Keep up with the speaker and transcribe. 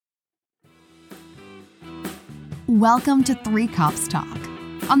Welcome to Three Cops Talk.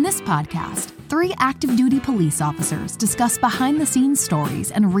 On this podcast, three active duty police officers discuss behind-the-scenes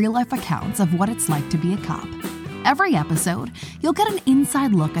stories and real-life accounts of what it's like to be a cop. Every episode, you'll get an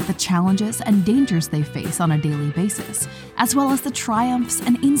inside look at the challenges and dangers they face on a daily basis, as well as the triumphs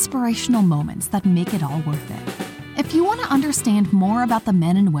and inspirational moments that make it all worth it. If you want to understand more about the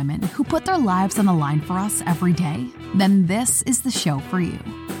men and women who put their lives on the line for us every day, then this is the show for you.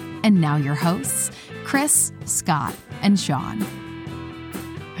 And now your hosts, Chris, Scott, and Sean.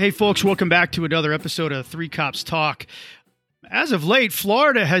 Hey folks, welcome back to another episode of Three Cops Talk. As of late,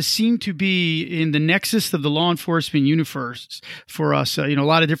 Florida has seemed to be in the nexus of the law enforcement universe for us. A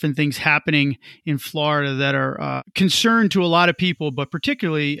lot of different things happening in Florida that are concern to a lot of people, but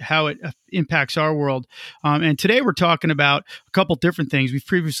particularly how it impacts our world. And today we're talking about a couple different things. We've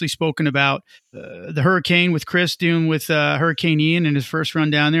previously spoken about the hurricane with Chris dealing with Hurricane Ian and his first run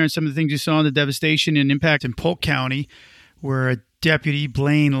down there and some of the things you saw in the devastation and impact in Polk County, where Deputy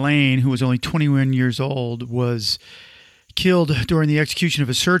Blaine Lane, who was only 21 years old, was killed during the execution of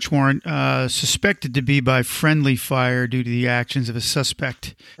a search warrant, suspected to be by friendly fire due to the actions of a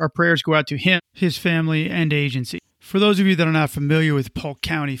suspect. Our prayers go out to him, his family, and agency. For those of you that are not familiar with Polk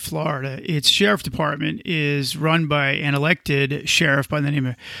County, Florida, its sheriff department is run by an elected sheriff by the name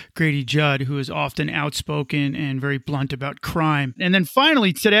of Grady Judd, who is often outspoken and very blunt about crime. And then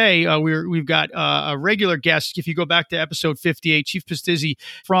finally today, we've got a regular guest. If you go back to episode 58, Chief Pastizzi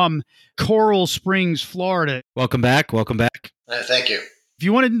from Coral Springs, Florida. Welcome back. Welcome back. Thank you. If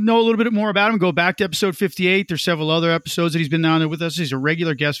you want to know a little bit more about him, go back to episode 58. There's several other episodes that he's been down there with us. He's a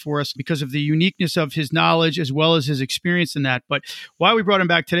regular guest for us because of the uniqueness of his knowledge as well as his experience in that. But why we brought him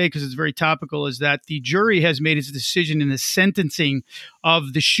back today, because it's very topical, is that the jury has made its decision in the sentencing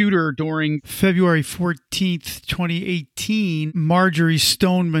of the shooter during February 14th, 2018, Marjorie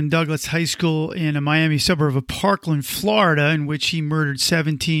Stoneman Douglas High School in a Miami suburb of Parkland, Florida, in which he murdered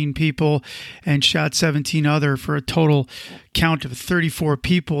 17 people and shot 17 other for a total count of 34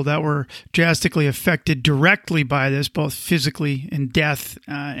 people that were drastically affected directly by this, both physically in death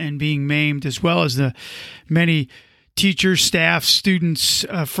and being maimed, as well as the many teachers, staff, students,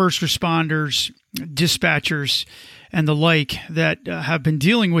 first responders, dispatchers, and the like that have been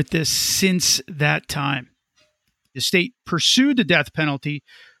dealing with this since that time. The state pursued the death penalty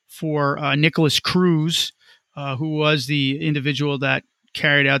for Nicholas Cruz, who was the individual that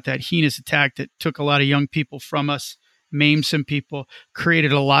carried out that heinous attack that took a lot of young people from us, maimed some people,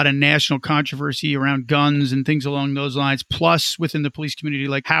 created a lot of national controversy around guns and things along those lines, plus within the police community,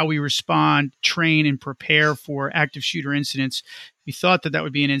 like how we respond, train, and prepare for active shooter incidents. We thought that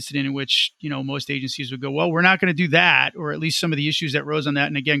would be an incident in which, most agencies would go, well, we're not going to do that, or at least some of the issues that rose on that.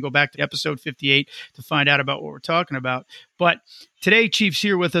 And again, go back to episode 58 to find out about what we're talking about. But today, Chief's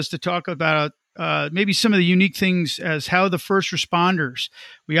here with us to talk about maybe some of the unique things as how the first responders,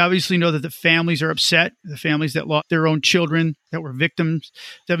 we obviously know that the families are upset, the families that lost their own children that were victims,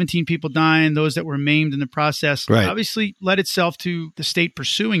 17 people dying, those that were maimed in the process, right, obviously led itself to the state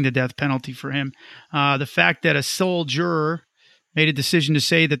pursuing the death penalty for him. The fact that a sole juror made a decision to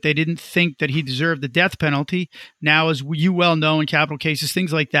say that they didn't think that he deserved the death penalty. Now, as you well know in capital cases,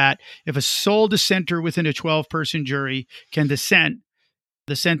 things like that, if a sole dissenter within a 12-person jury can dissent,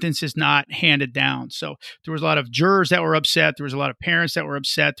 the sentence is not handed down. So there was a lot of jurors that were upset. There was a lot of parents that were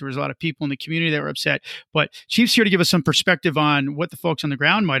upset. There was a lot of people in the community that were upset. But Chief's here to give us some perspective on what the folks on the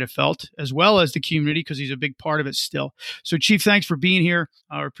ground might have felt, as well as the community, because he's a big part of it still. So Chief, thanks for being here.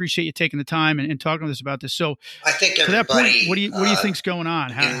 I appreciate you taking the time and talking with us about this. So I think to that point, what do you think's going on?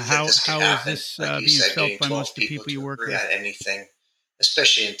 How is this being felt by most of the people you work with? Anything,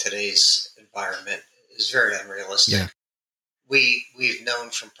 especially in today's environment, is very unrealistic. Yeah. We've known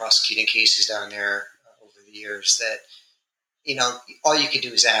from prosecuting cases down there over the years that, all you can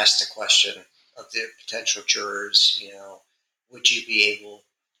do is ask the question of the potential jurors, would you be able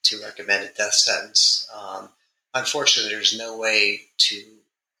to recommend a death sentence? Unfortunately, there's no way to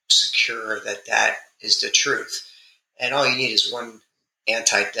secure that is the truth. And all you need is one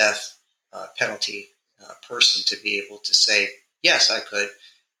anti-death penalty person to be able to say, yes, I could,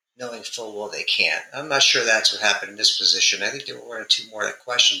 knowing full well they can't. I'm not sure that's what happened in this position. I think there were one or two more that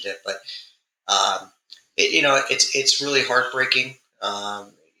questioned it, but it's really heartbreaking.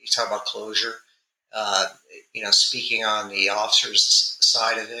 You talk about closure. Speaking on the officer's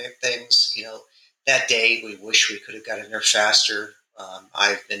side of things, that day we wish we could have gotten there faster.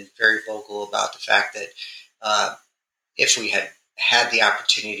 I've been very vocal about the fact that if we had the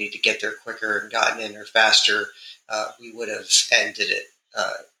opportunity to get there quicker and gotten in there faster, we would have ended it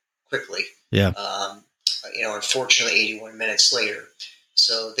quickly. Yeah. Unfortunately, 81 minutes later.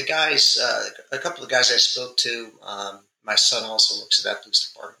 So the guys, a couple of guys I spoke to, my son also works at that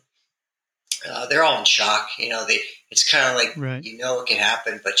police department. They're all in shock. It's kind of like, Right. it can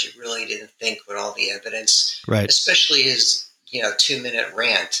happen, but you really didn't think with all the evidence, Right. especially his, 2-minute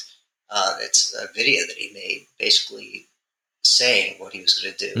rant. It's a video that he made basically saying what he was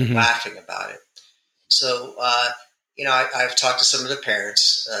going to do, Mm-hmm. laughing about it. So, I've talked to some of the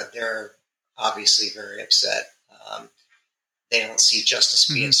parents. They're obviously very upset. They don't see justice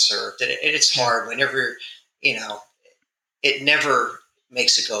being served. And it's hard whenever, it never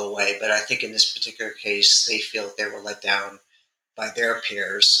makes it go away. But I think in this particular case, they feel that they were let down by their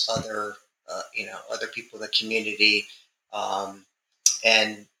peers, other people in the community.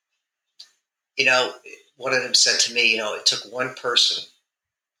 And, one of them said to me, it took one person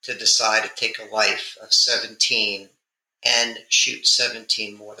to decide to take a life of 17 and shoot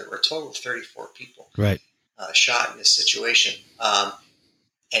 17 more. There were a total of 34 people shot in this situation. And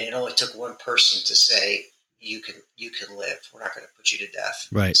it only took one person to say, you can live. We're not going to put you to death.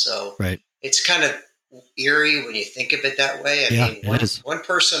 Right. So right. It's kind of eerie when you think of it that way. I mean, one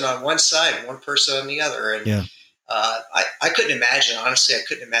person on one side, one person on the other. And I couldn't imagine, honestly,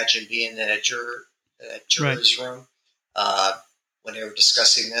 being in a juror's room when they were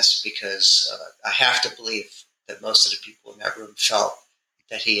discussing this, because I have to believe that most of the people in that room felt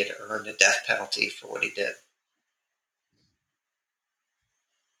that he had earned a death penalty for what he did.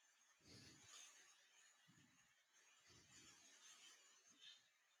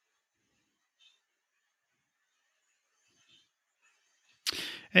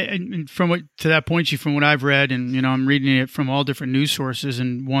 And from that point, Chief, from what I've read, and I'm reading it from all different news sources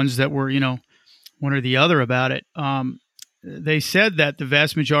and ones that were one or the other about it. They said that the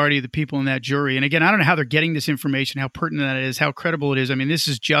vast majority of the people in that jury, and again, I don't know how they're getting this information, how pertinent that is, how credible it is. I mean, this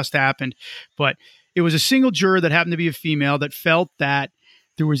has just happened, but it was a single juror that happened to be a female that felt that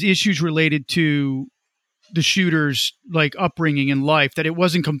there was issues related to the shooter's upbringing in life, that it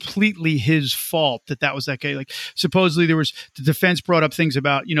wasn't completely his fault that was that guy. Like, supposedly the defense brought up things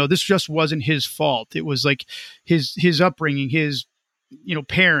about, this just wasn't his fault. It was like his upbringing, his,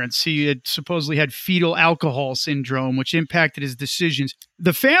 parents. He had supposedly had fetal alcohol syndrome, which impacted his decisions.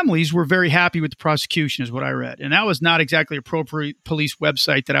 The families were very happy with the prosecution, is what I read. And that was not exactly a police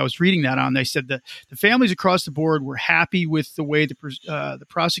website that I was reading that on. They said that the families across the board were happy with the way the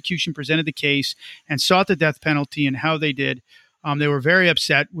prosecution presented the case and sought the death penalty and how they did. They were very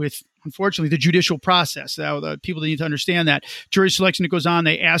upset with, unfortunately, the judicial process. People need to understand that jury selection that goes on,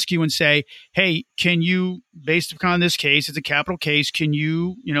 they ask you and say, hey, can you, based upon this case, it's a capital case, can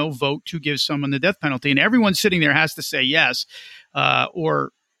you, vote to give someone the death penalty? And everyone sitting there has to say yes,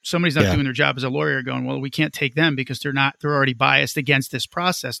 or somebody's not doing their job as a lawyer going, well, we can't take them because they're already biased against this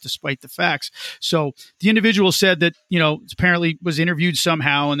process despite the facts. So the individual said that, apparently was interviewed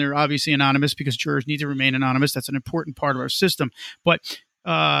somehow, and they're obviously anonymous because jurors need to remain anonymous. That's an important part of our system. But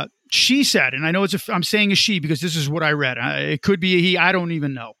she said, and I know I'm saying a she because this is what I read. It could be a he. I don't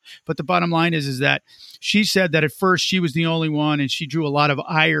even know. But the bottom line is that she said that at first she was the only one, and she drew a lot of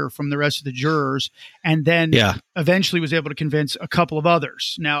ire from the rest of the jurors, and then eventually was able to convince a couple of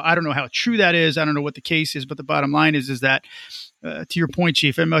others. Now, I don't know how true that is. I don't know what the case is, but the bottom line is that, to your point,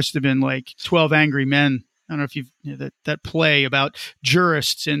 Chief, it must have been like 12 Angry Men. I don't know if you've that play about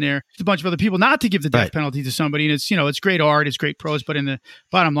jurists in there. There's a bunch of other people not to give the death penalty to somebody. And it's, it's great art, it's great prose. But in the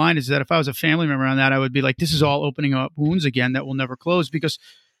bottom line is that if I was a family member on that, I would be like, this is all opening up wounds again that will never close, because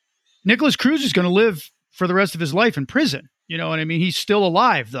Nicholas Cruz is going to live for the rest of his life in prison. You know what I mean? He's still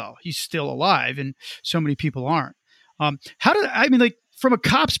alive, though. He's still alive, and so many people aren't. From a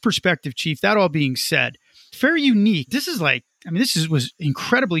cop's perspective, Chief, that all being said, very unique. This was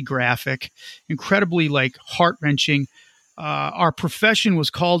incredibly graphic, incredibly heart-wrenching. Our profession was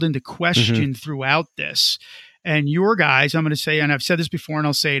called into question throughout this. And your guys, I'm going to say, and I've said this before and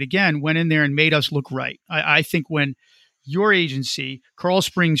I'll say it again, went in there and made us look right. I think when your agency, Carl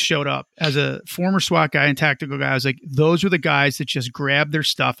Springs, showed up as a former SWAT guy and tactical guy, I was like, those were the guys that just grabbed their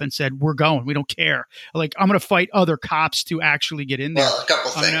stuff and said, we're going. We don't care. Like, I'm going to fight other cops to actually get in there. Well, a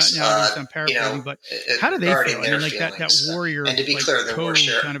couple things. I'm paraphrasing, but how do they feel? I mean, that warrior, and to be clear, there were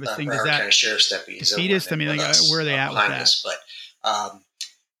kind of a thing. Is that sheriff's deputies defeatist? I mean, where are they at with that? But,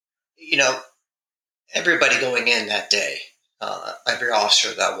 everybody going in that day, every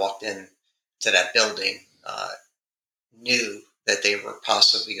officer that walked in to that building, knew that they were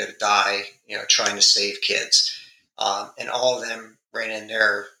possibly going to die, trying to save kids. And all of them ran in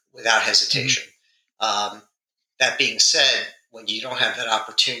there without hesitation. That being said, when you don't have that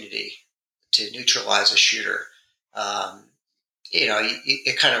opportunity to neutralize a shooter,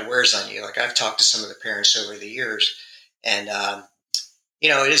 it kind of wears on you. Like, I've talked to some of the parents over the years, and,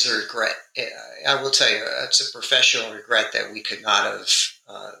 It is a regret. I will tell you, it's a professional regret that we could not have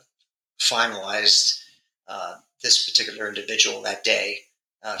finalized this particular individual that day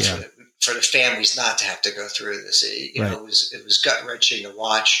for the families not to have to go through this. It was gut wrenching to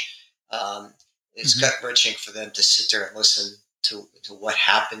watch. It's gut wrenching for them to sit there and listen to what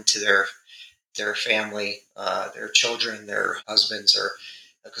happened to their family, their children, their husbands, or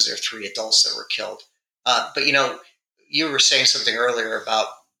because there are 3 adults that were killed. But you were saying something earlier about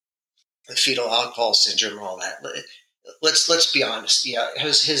the fetal alcohol syndrome and all that. Let's be honest.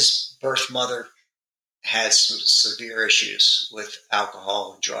 His birth mother had some severe issues with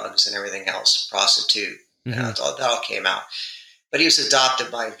alcohol and drugs and everything else, prostitute. That all came out. But he was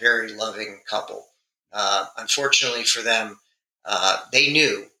adopted by a very loving couple. Unfortunately for them, they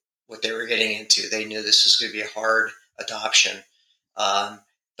knew what they were getting into. They knew this was going to be a hard adoption.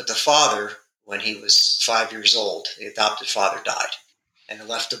 But the father, when he was 5 years old, the adopted father died and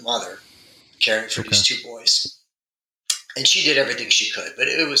left the mother caring for these 2 boys. And she did everything she could, but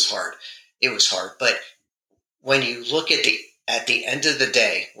it was hard. It was hard. But when you look at the end of the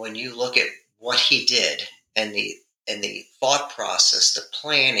day, when you look at what he did and the thought process, the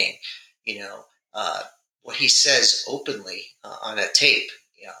planning, what he says openly on a tape,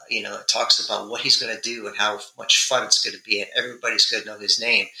 it talks about what he's going to do and how much fun it's going to be, and everybody's going to know his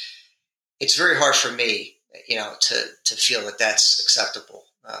name. It's very hard for me, to feel that that's acceptable,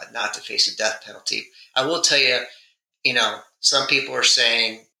 not to face a death penalty. I will tell you, some people are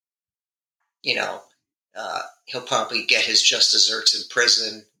saying, he'll probably get his just desserts in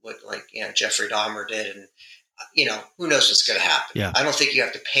prison, like Jeffrey Dahmer did, and who knows what's going to happen. Yeah. I don't think you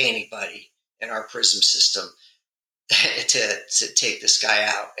have to pay anybody in our prison system to take this guy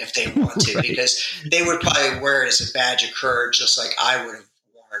out if they want to, because they would probably wear it as a badge of courage, just like I would have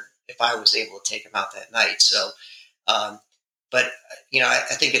worn if I was able to take him out that night. So, but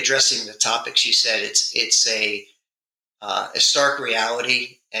I think addressing the topics you said, it's a stark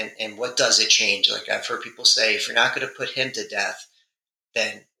reality, and what does it change? Like I've heard people say, if you're not going to put him to death,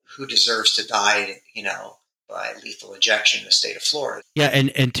 then who deserves to die, by lethal injection in the state of Florida? Yeah,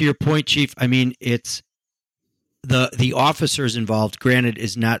 and to your point, Chief, I mean, it's the officers involved, granted,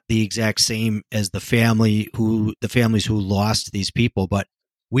 is not the exact same as the families who lost these people, but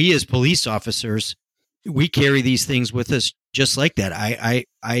we as police officers, we carry these things with us just like that. I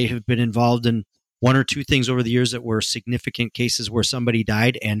have been involved in 1 or 2 things over the years that were significant cases where somebody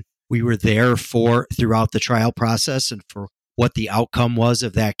died, and we were there throughout the trial process and for what the outcome was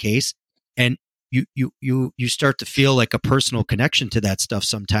of that case. And you start to feel like a personal connection to that stuff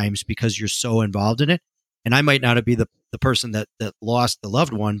sometimes because you're so involved in it. And I might not be the person that lost the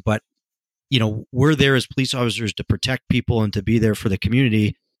loved one, but we're there as police officers to protect people and to be there for the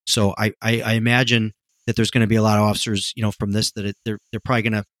community. So I imagine that there's going to be a lot of officers, from this, that they're probably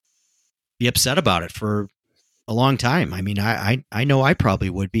going to be upset about it for a long time. I mean, I know I probably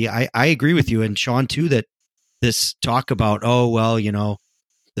would be. I agree with you and Sean too, that this talk about,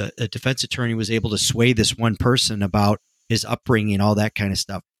 the defense attorney was able to sway this one person about his upbringing and all that kind of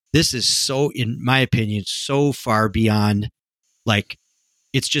stuff. This is so, in my opinion, so far beyond, like,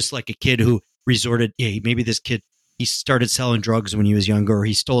 it's just like a kid who resorted, maybe this kid, he started selling drugs when he was younger, or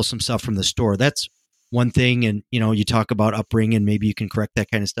he stole some stuff from the store. That's one thing. And, you talk about upbringing, maybe you can correct that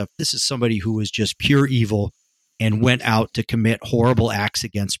kind of stuff. This is somebody who was just pure evil and went out to commit horrible acts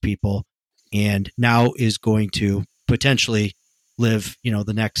against people, and now is going to potentially live,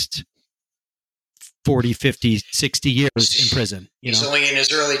 the next 40, 50, 60 years in prison. He's only in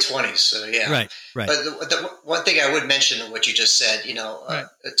his early 20s. So yeah. Right. But the one thing I would mention in what you just said,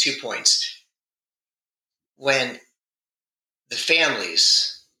 2 points. When the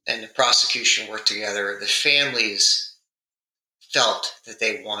families and the prosecution worked together, the families felt that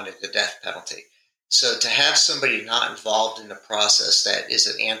they wanted the death penalty. So to have somebody not involved in the process that is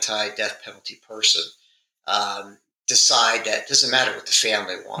an anti-death penalty person, decide that it doesn't matter what the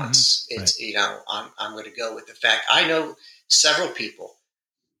family wants. Mm-hmm. It's, I'm going to go with the fact. I know several people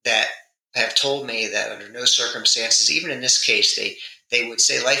that have told me that under no circumstances, even in this case, they would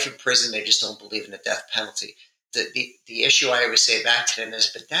say life in prison. They just don't believe in the death penalty. The issue I always say back to them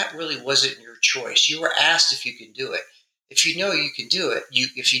is, but that really wasn't your choice. You were asked if you can do it. If you know you can do it,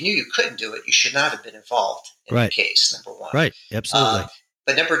 if you knew you couldn't do it, you should not have been involved in the case, number one. Right, absolutely.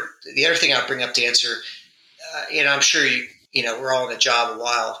 But the other thing I'll bring up to answer, I'm sure we're all in a job a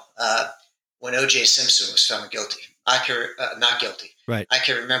while. When O.J. Simpson was found guilty, not guilty. Right. I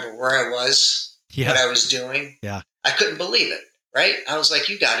can remember where I was, what I was doing. Yeah. I couldn't believe it. Right. I was like,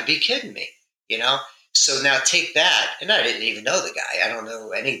 you got to be kidding me. So now take that. And I didn't even know the guy. I don't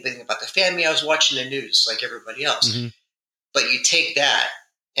know anything about the family. I was watching the news like everybody else. Mm-hmm. But you take that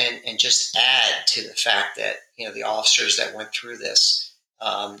and just add to the fact that, the officers that went through this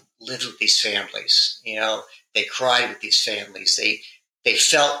lived with these families. They cried with these families. They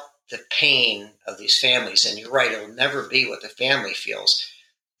felt the pain of these families. And you're right, it'll never be what the family feels.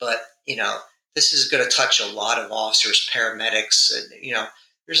 But, this is going to touch a lot of officers, paramedics, and,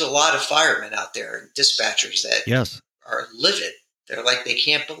 there's a lot of firemen out there and dispatchers that Yes. are livid. They're like, they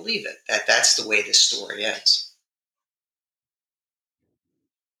can't believe it, that's the way this story ends.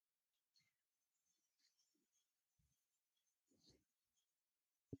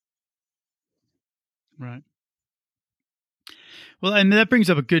 Right. Well, and that brings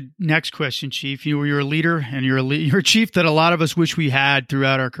up a good next question, Chief. You're a leader, and you're a chief that a lot of us wish we had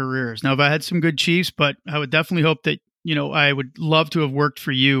throughout our careers. Now, I've had some good chiefs, but I would definitely hope that, I would love to have worked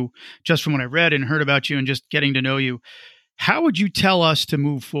for you just from what I read and heard about you and just getting to know you. How would you tell us to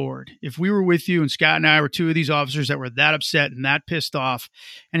move forward if we were with you and Scott and I were two of these officers that were that upset and that pissed off?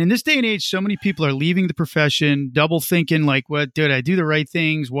 And in this day and age, so many people are leaving the profession, double thinking like, what, did I do the right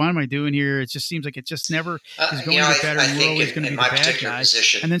things? What am I doing here? It just seems like it just never is going to get better. And we're always going to be the bad guy.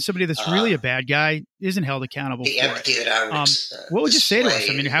 Position, and then somebody that's really a bad guy isn't held accountable the for empathy it. that I would what would you say to us?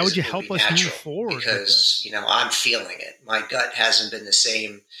 I mean, how would you help us move forward? Because, I'm feeling it. My gut hasn't been the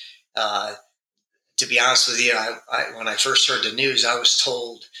same. To be honest with you, when I first heard the news, I was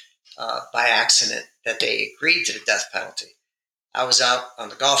told by accident that they agreed to the death penalty. I was out on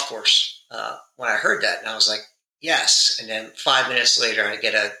the golf course when I heard that, and I was like, yes. And then 5 minutes later, I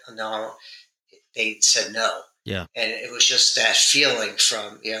get a no. They said no. Yeah. And it was just that feeling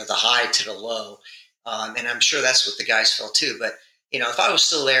from, the high to the low. And I'm sure that's what the guys felt too. But, if I was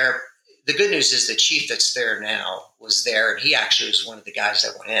still there, the good news is the chief that's there now was there, and he actually was one of the guys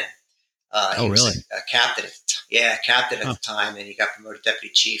that went in. He was really? a captain. Captain at the time, and he got promoted to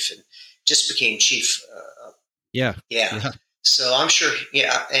deputy chief and just became chief. Yeah. So I'm sure.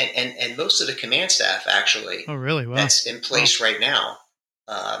 Yeah, and most of the command staff actually. Oh, really? Wow. That's in place right now.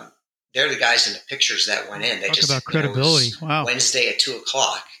 They're the guys in the pictures that went in. They Talk just about credibility. Wow. Wednesday at 2:00.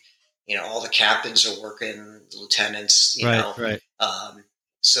 All the captains are working, the lieutenants. Right.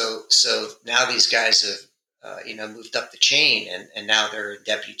 So now these guys have. Moved up the chain, and now they're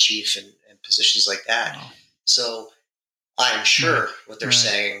deputy chief and positions like that. Wow. So I'm sure what they're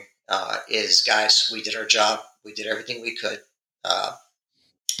saying is, guys, we did our job. We did everything we could.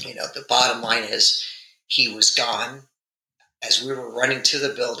 The bottom line is he was gone. As we were running to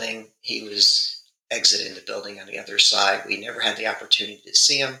the building, he was exiting the building on the other side. We never had the opportunity to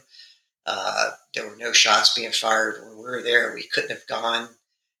see him. There were no shots being fired. When we were there, we couldn't have gone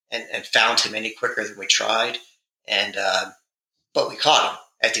and found him any quicker than we tried. But we caught him.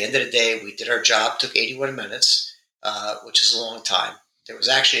 At the end of the day, we did our job. Took 81 minutes, which is a long time. There was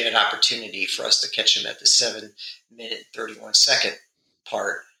actually an opportunity for us to catch him at the 7-minute 31-second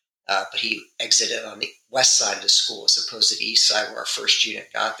part, but he exited on the west side of the school as opposed to the east side where our first unit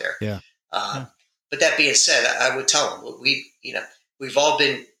got there. Yeah. But that being said, I would tell him we've all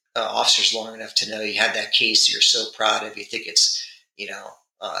been officers long enough to know you had that case that you're so proud of. You think it's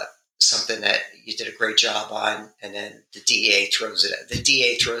something that you did a great job on, and then the DA throws it out. The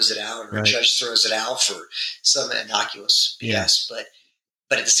DA throws it out, or a judge throws it out for some innocuous BS. Yeah.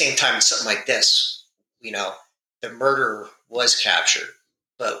 But at the same time, in something like this, the murderer was captured.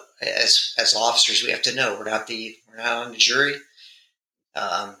 But as officers, we have to know we're not on the jury.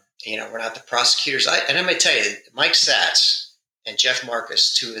 We're not the prosecutors. And I'm going to tell you, Mike Satz and Jeff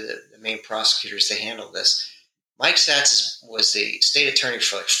Marcus, two of the main prosecutors that handled this. Mike Satz was the state attorney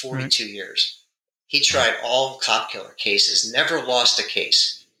for like 42 years. He tried all cop killer cases, never lost a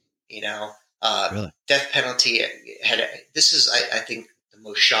case. Really? Death penalty this is, I think, the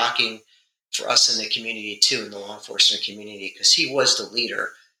most shocking for us in the community too, in the law enforcement community, because he was the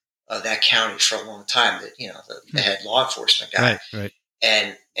leader of that county for a long time. The head law enforcement guy, right.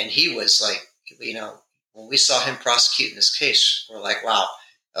 And he was like, when we saw him prosecuting this case, we're like, wow,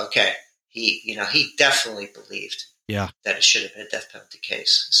 okay. He definitely believed that it should have been a death penalty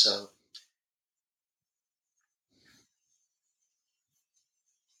case. So,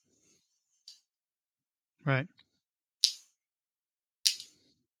 right.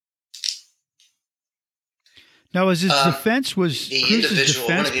 Now, was his defense Cruz's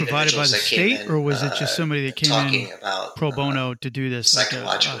defense provided by the state, or was it just somebody that came in pro bono to do this, like a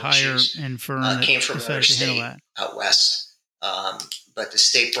higher end firm that came from another state out west? But the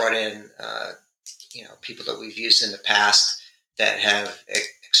state brought in, people that we've used in the past that have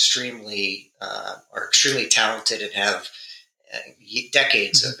extremely talented and have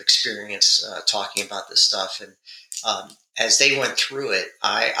decades of experience talking about this stuff. And as they went through it,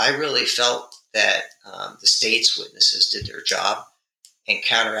 I really felt that the state's witnesses did their job and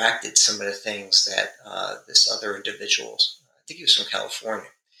counteracted some of the things that this other individual, I think he was from California,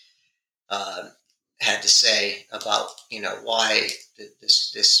 had to say about why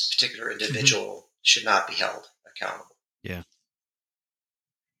this particular individual should not be held accountable. Yeah.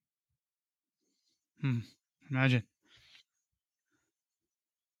 Imagine.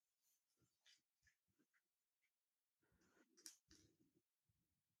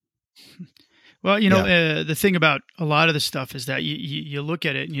 Well, the thing about a lot of the stuff is that you look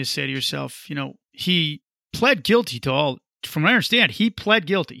at it and you say to yourself, he pled guilty to all. From what I understand, he pled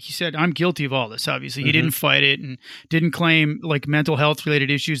guilty. He said, "I'm guilty of all this." Obviously, he didn't fight it and didn't claim like mental health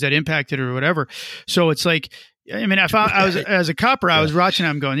related issues that impacted it or whatever. So it's like, I mean, if I was as a copper, I was watching.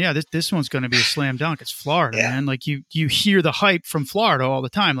 I'm going, yeah, this one's going to be a slam dunk. It's Florida, man. Like you hear the hype from Florida all the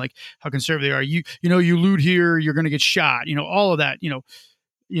time, like how conservative they are. You loot here, you're going to get shot. All of that.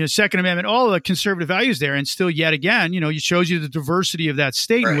 Second Amendment, all the conservative values there. And still, yet again, it shows you the diversity of that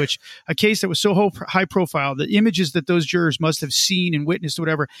state in which a case that was so high profile, the images that those jurors must have seen and witnessed,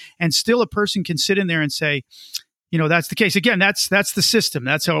 whatever, and still a person can sit in there and say, that's the case. Again, that's the system.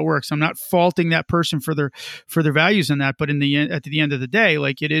 That's how it works. I'm not faulting that person for their values in that, but at the end of the day,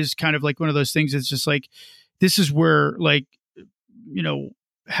 like it is kind of like one of those things. It's just like, this is where like,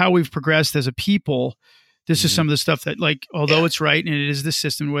 how we've progressed as a people. This is some of the stuff that, like, although it's right and it is the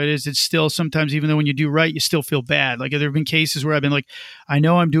system what it is, it's still sometimes, even though when you do right, you still feel bad. Like there have been cases where I've been like, I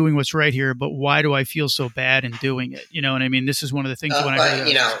know I'm doing what's right here, but why do I feel so bad in doing it? You know what I mean? This is one of the things when I heard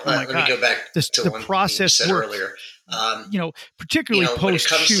let me go back to the one process thing you said works, earlier. Particularly post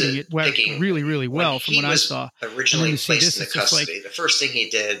shooting, it went really, really well from what I saw. Originally placed in custody, the first thing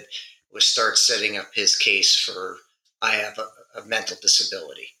he did was start setting up his case for I have a mental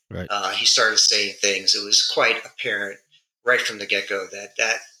disability. Right. He started saying things. It was quite apparent right from the get-go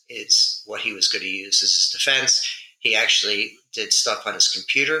that is what he was going to use as his defense. He actually did stuff on his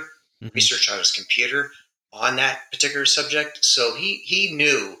computer, research on his computer on that particular subject. So he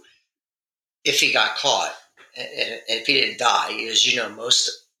knew if he got caught and if he didn't die, as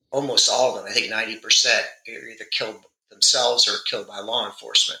almost all of them, I think 90% are either killed themselves or killed by law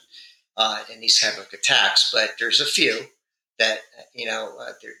enforcement in these kind of attacks. But there's a few that,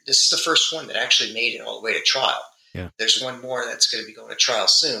 this is the first one that actually made it all the way to trial. Yeah. There's one more that's going to be going to trial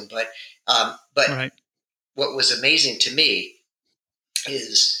soon. But right. What was amazing to me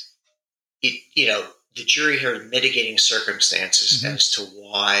is, the jury heard mitigating circumstances as to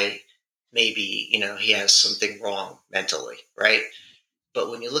why maybe, he has something wrong mentally, right?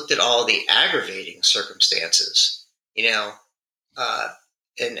 But when you looked at all the aggravating circumstances, and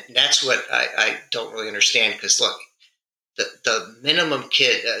that's what I don't really understand, because look, the minimum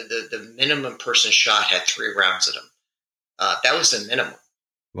the minimum person shot had 3 rounds in him. That was the minimum.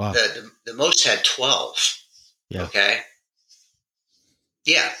 Wow. The most had 12. Yeah. Okay.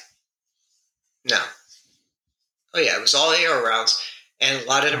 Yeah. No. Oh yeah, it was all AR rounds, and a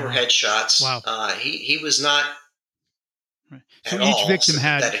lot of them were headshots. Wow. He was not. Right. So each victim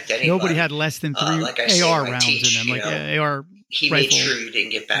nobody had less than 3 like AR rounds in them, like AR. He rifle. made sure you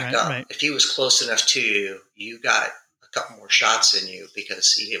didn't get back up. Right. If he was close enough to you, you got a couple more shots in you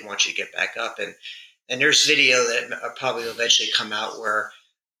because he didn't want you to get back up. And there's video that probably will eventually come out where,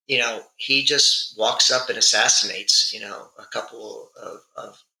 he just walks up and assassinates, a couple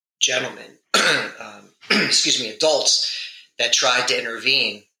of gentlemen, adults that tried to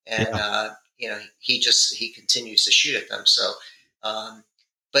intervene. And, he continues to shoot at them. So,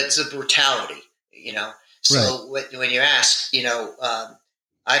 but it's a brutality, So when you ask,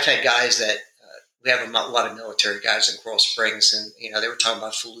 I've had guys that we have a lot of military guys in Coral Springs, and they were talking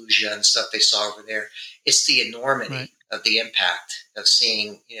about Fallujah and stuff they saw over there. It's the enormity of the impact of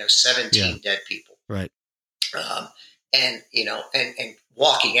seeing 17 dead people, right? And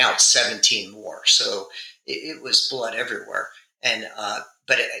walking out 17 more. So it was blood everywhere. And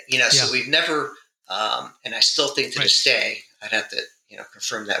so we've never, and I still think to this day, I'd have to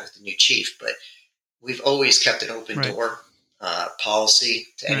confirm that with the new chief, but we've always kept an open door policy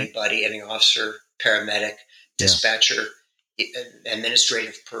to anybody, any officer, paramedic, dispatcher,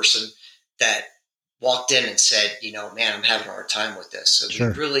 administrative person that walked in and said, man, I'm having a hard time with this. So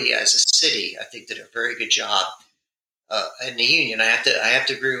we really, as a city, I think did a very good job. In the union, I have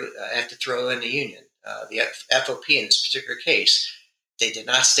to agree. I have to throw in the union. The FOP in this particular case, they did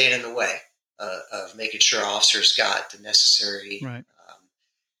not stand in the way of making sure officers got the necessary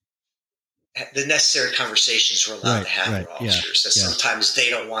conversations we're allowed to have with officers that sometimes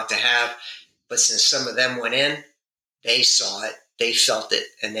they don't want to have. But since some of them went in, they saw it, they felt it,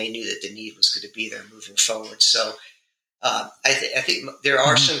 and they knew that the need was going to be there moving forward. So I think there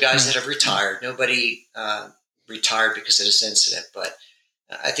are some guys that have retired. Nobody retired because of this incident, but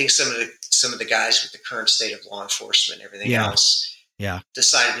I think some of the guys with the current state of law enforcement and everything else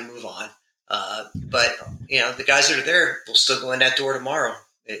decided to move on. But the guys that are there will still go in that door tomorrow.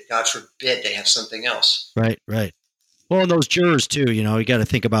 God forbid they have something else. Right. Well, and those jurors too, you got to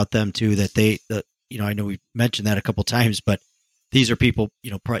think about them too, that I know we've mentioned that a couple times, but these are people,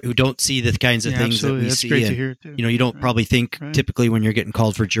 who don't see the kinds of things that we That's see. Great and, to hear too. You don't probably think typically when you're getting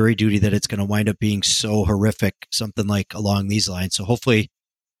called for jury duty that it's going to wind up being so horrific, something like along these lines. So hopefully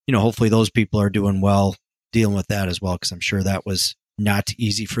those people are doing well dealing with that as well, because I'm sure that was not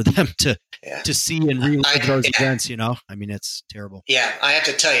easy for them to see and relive those events. I mean, it's terrible. Yeah, I have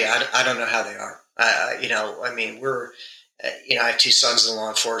to tell you, I don't know how they are. We're, I have two sons in law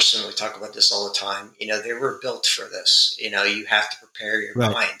enforcement. We talk about this all the time. They were built for this. You have to prepare your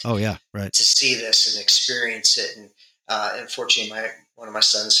mind. Oh yeah, right. To see this and experience it. And unfortunately, one of my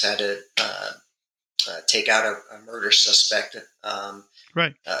sons had to take out a murder suspect a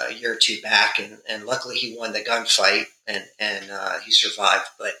year or two back, and luckily he won the gunfight and he survived.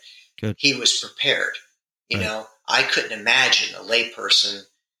 But he was prepared. I couldn't imagine a layperson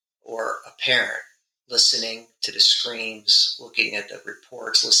or a parent listening to the screams, looking at the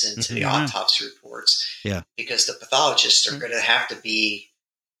reports, listening to the autopsy reports. Yeah. Because the pathologists are going to have to be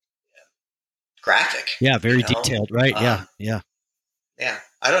graphic. Yeah, very detailed, right? Yeah. Yeah.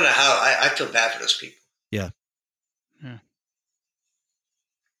 I don't know how. I feel bad for those people. Yeah.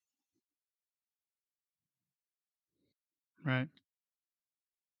 Right.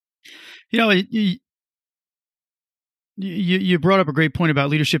 You brought up a great point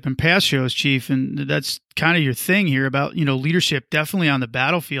about leadership in past shows, Chief, and that's kind of your thing here about, leadership definitely on the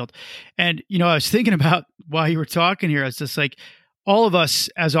battlefield. And, I was thinking about while you were talking here, I was just like, all of us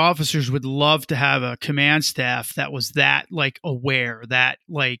as officers would love to have a command staff that was that aware, that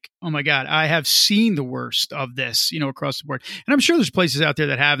oh my God, I have seen the worst of this, across the board. And I'm sure there's places out there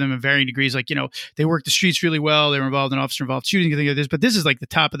that have them in varying degrees. They work the streets really well. They were involved in officer involved shooting and things like this, but this is the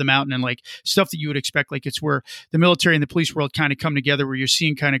top of the mountain and stuff that you would expect. It's where the military and the police world kind of come together, where you're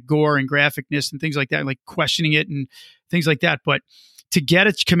seeing kind of gore and graphicness and things like that, questioning it and things like that. But to get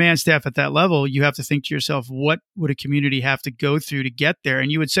a command staff at that level, you have to think to yourself, what would a community have to go through to get there? And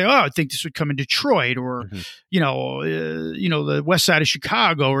you would say, I think this would come in Detroit or, the west side of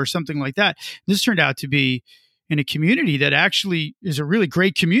Chicago or something like that. This turned out to be in a community that actually is a really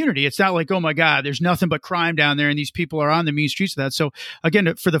great community. It's not oh my God, there's nothing but crime down there and these people are on the mean streets of that. So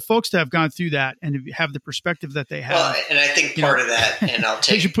again, for the folks that have gone through that and have the perspective that they have. Well, and I think part of that, and I'll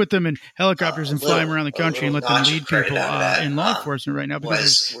take. They should put them in helicopters and fly them around the country and let them lead people in law enforcement right now,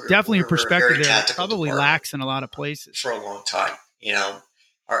 because there's definitely a perspective there that probably lacks in a lot of places. For a long time,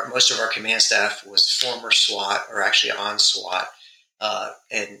 most of our command staff was former SWAT or actually on SWAT.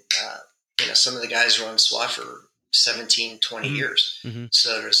 Some of the guys were on SWAT for 17, 20 years. Mm-hmm.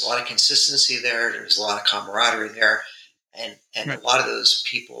 So there's a lot of consistency there. There's a lot of camaraderie there. And a lot of those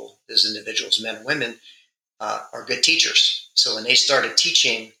people, those individuals, men and women, are good teachers. So when they started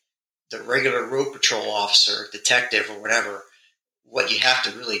teaching the regular road patrol officer, detective, or whatever, what you have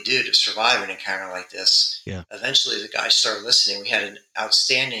to really do to survive an encounter like this, eventually the guys started listening. We had an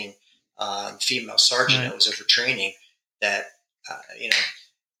outstanding female sergeant that was over training that,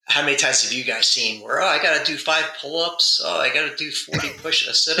 how many times have you guys seen where, I got to do 5 pull-ups, I got to do 40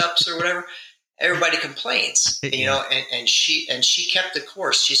 sit-ups or whatever? Everybody complains, and she kept the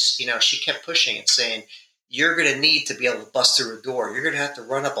course. She kept pushing and saying, you're going to need to be able to bust through a door. You're going to have to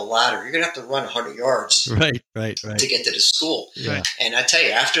run up a ladder. You're going to have to run 100 yards to get to the school. Yeah. And I tell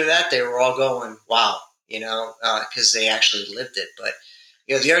you, after that, they were all going, wow, because they actually lived it. But,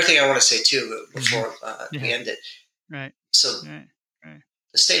 the other thing I want to say too, before we end it. Right. So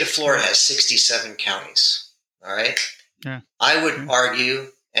the state of Florida has 67 counties. All right. Yeah. I would argue,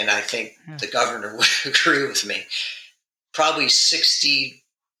 and I think the governor would agree with me, probably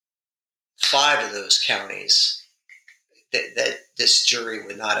 65 of those counties that this jury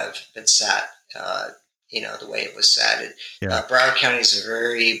would not have been sat, the way it was sat. Broward County is a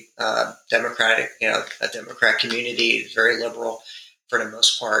very democratic, a Democrat community, very liberal for the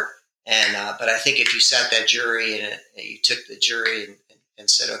most part. And but I think if you sat that jury and you took the jury and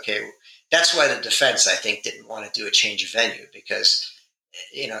said, okay, that's why the defense, I think, didn't want to do a change of venue, because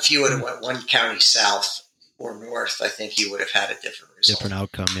if you would have went one county south or north, I think you would have had a different result. Different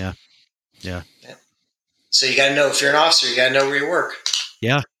outcome, yeah. So you got to know, if you're an officer, you got to know where you work.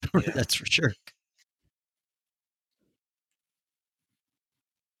 Yeah, that's for sure.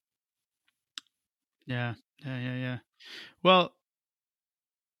 Yeah. Well,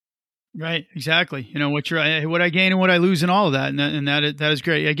 Right, exactly. You know what I gain and what I lose and all of that, and that is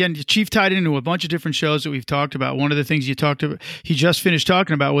great. Again, the Chief tied into a bunch of different shows that we've talked about. One of the things he just finished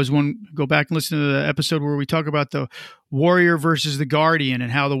talking about was go back and listen to the episode where we talk about the warrior versus the guardian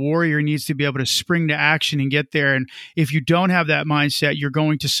and how the warrior needs to be able to spring to action and get there. And if you don't have that mindset, you're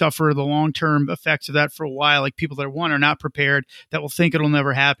going to suffer the long-term effects of that for a while. Like people that are not prepared, that will think it'll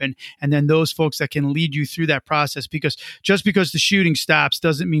never happen, and then those folks that can lead you through that process. Because just because the shooting stops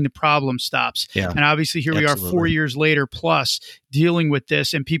doesn't mean the problem stops. Yeah, and obviously here we are 4 years later plus dealing with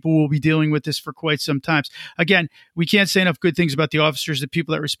this, and people will be dealing with this for quite some time. Again, we can't say enough good things about the officers, the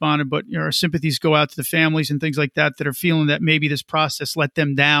people that responded, but our sympathies go out to the families and things like that are feeling that maybe this process let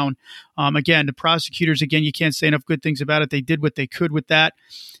them down. Again, the prosecutors, you can't say enough good things about it. They did what they could with that.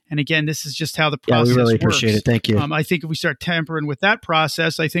 And again, this is just how the process works. We really appreciate it. Thank you. I think if we start tampering with that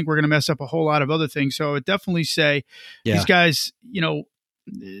process, I think we're going to mess up a whole lot of other things. So I would definitely say these guys,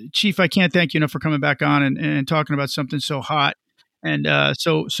 Chief, I can't thank you enough for coming back on and talking about something so hot and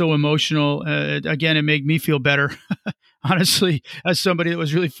so emotional. Again, it made me feel better, honestly, as somebody that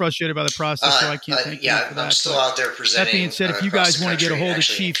was really frustrated by the process. So I can't thank you for that. I'm still out there presenting. That being said, if you guys want to get a hold of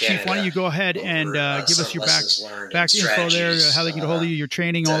Chief, why don't you go ahead and give us your back info there, how they get a hold of you, your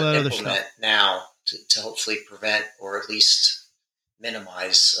training, all that other stuff. Now to hopefully prevent or at least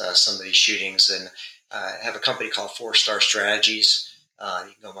minimize some of these shootings. And I have a company called 4-Star Strategies.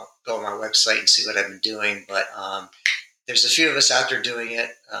 You can go on my website and see what I've been doing. But there's a few of us out there doing it.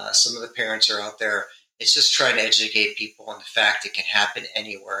 Some of the parents are out there. It's just trying to educate people on the fact it can happen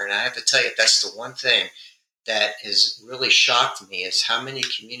anywhere. And I have to tell you, that's the one thing that has really shocked me is how many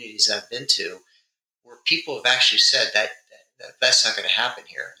communities I've been to where people have actually said that's not going to happen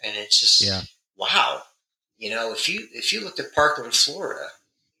here. And it's just, wow. If you looked at Parkland, Florida,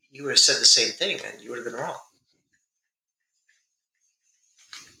 you would have said the same thing and you would have been wrong.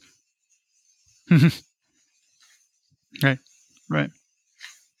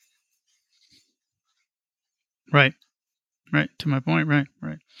 Right. To my point. Right.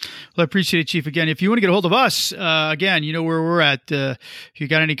 Well, I appreciate it, Chief. Again, if you want to get a hold of us, again, you know where we're at. If you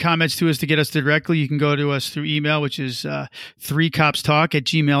got any comments to us to get us directly, you can go to us through email, which is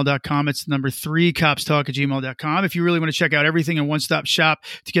 3copstalk@gmail.com. It's the number 3copstalk@gmail.com. If you really want to check out everything in one-stop shop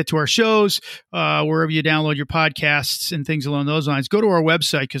to get to our shows, wherever you download your podcasts and things along those lines, go to our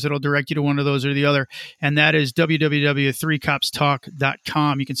website because it'll direct you to one of those or the other. And that is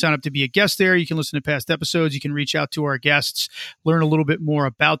www.3copstalk.com. You can sign up to be a guest there. You can listen to past episodes. You can reach out to our guests, learn a little bit more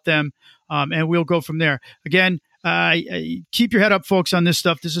about them, and we'll go from there. Again, keep your head up, folks, on this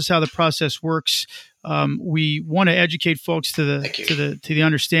stuff. This is how the process works. We want to educate folks to the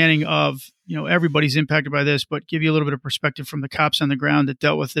understanding of everybody's impacted by this, but give you a little bit of perspective from the cops on the ground that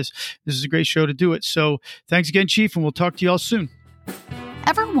dealt with this. This is a great show to do it. So thanks again, Chief, and we'll talk to you all soon.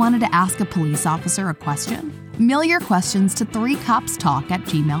 Ever wanted to ask a police officer a question? Mail your questions to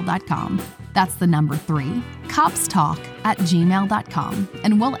 3copstalk@gmail.com. That's the number 3, copstalk@gmail.com,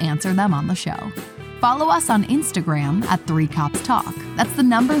 and we'll answer them on the show. Follow us on Instagram at 3copstalk. That's the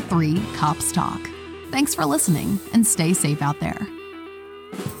number 3 copstalk. Thanks for listening, and stay safe out there.